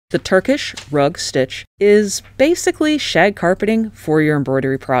The Turkish Rug Stitch is basically shag carpeting for your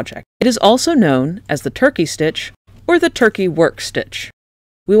embroidery project. It is also known as the turkey stitch or the turkey work stitch.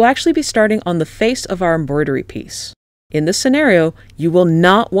 We will actually be starting on the face of our embroidery piece. In this scenario, you will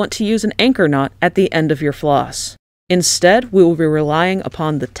not want to use an anchor knot at the end of your floss. Instead, we will be relying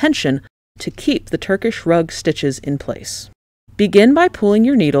upon the tension to keep the Turkish rug stitches in place. Begin by pulling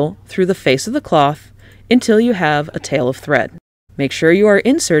your needle through the face of the cloth until you have a tail of thread. Make sure you are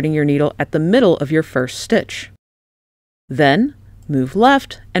inserting your needle at the middle of your first stitch. Then, move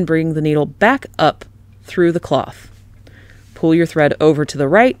left and bring the needle back up through the cloth. Pull your thread over to the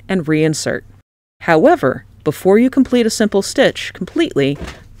right and reinsert. However, before you complete a simple stitch completely,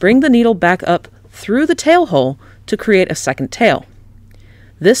 bring the needle back up through the tail hole to create a second tail.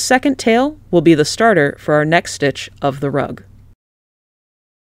 This second tail will be the starter for our next stitch of the rug.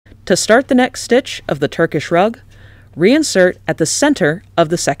 To start the next stitch of the Turkish rug, reinsert at the center of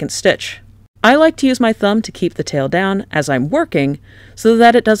the second stitch. I like to use my thumb to keep the tail down as I'm working so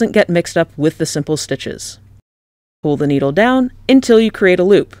that it doesn't get mixed up with the simple stitches. Pull the needle down until you create a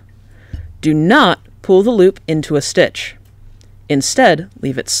loop. Do not pull the loop into a stitch. Instead,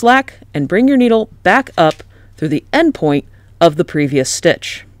 leave it slack and bring your needle back up through the end point of the previous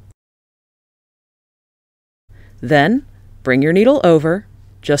stitch. Then, bring your needle over,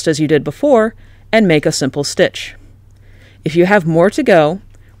 just as you did before, and make a simple stitch. If you have more to go,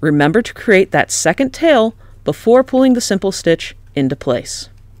 remember to create that second tail before pulling the simple stitch into place.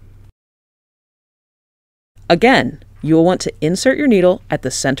 Again, you will want to insert your needle at the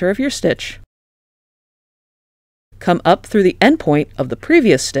center of your stitch, come up through the end point of the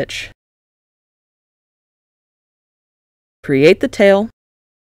previous stitch, create the tail,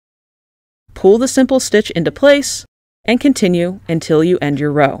 pull the simple stitch into place, and continue until you end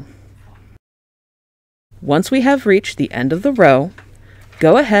your row. Once we have reached the end of the row,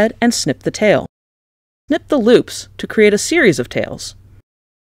 go ahead and snip the tail. Snip the loops to create a series of tails.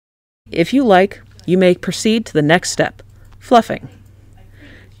 If you like, you may proceed to the next step, fluffing.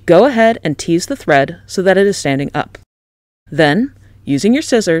 Go ahead and tease the thread so that it is standing up. Then, using your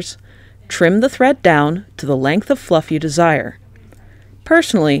scissors, trim the thread down to the length of fluff you desire.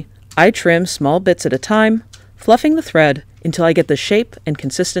 Personally, I trim small bits at a time, fluffing the thread until I get the shape and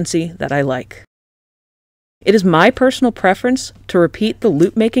consistency that I like. It is my personal preference to repeat the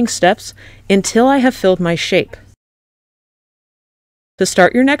loop-making steps until I have filled my shape. To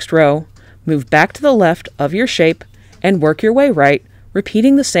start your next row, move back to the left of your shape and work your way right,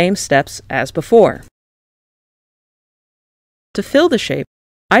 repeating the same steps as before. To fill the shape,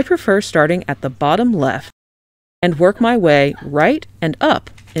 I prefer starting at the bottom left and work my way right and up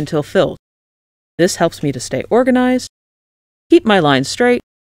until filled. This helps me to stay organized, keep my lines straight,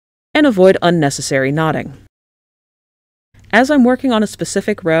 and avoid unnecessary knotting. As I'm working on a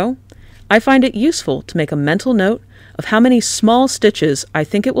specific row, I find it useful to make a mental note of how many small stitches I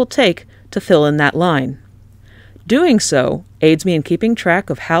think it will take to fill in that line. Doing so aids me in keeping track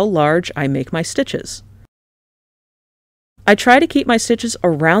of how large I make my stitches. I try to keep my stitches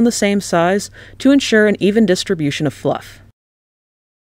around the same size to ensure an even distribution of fluff.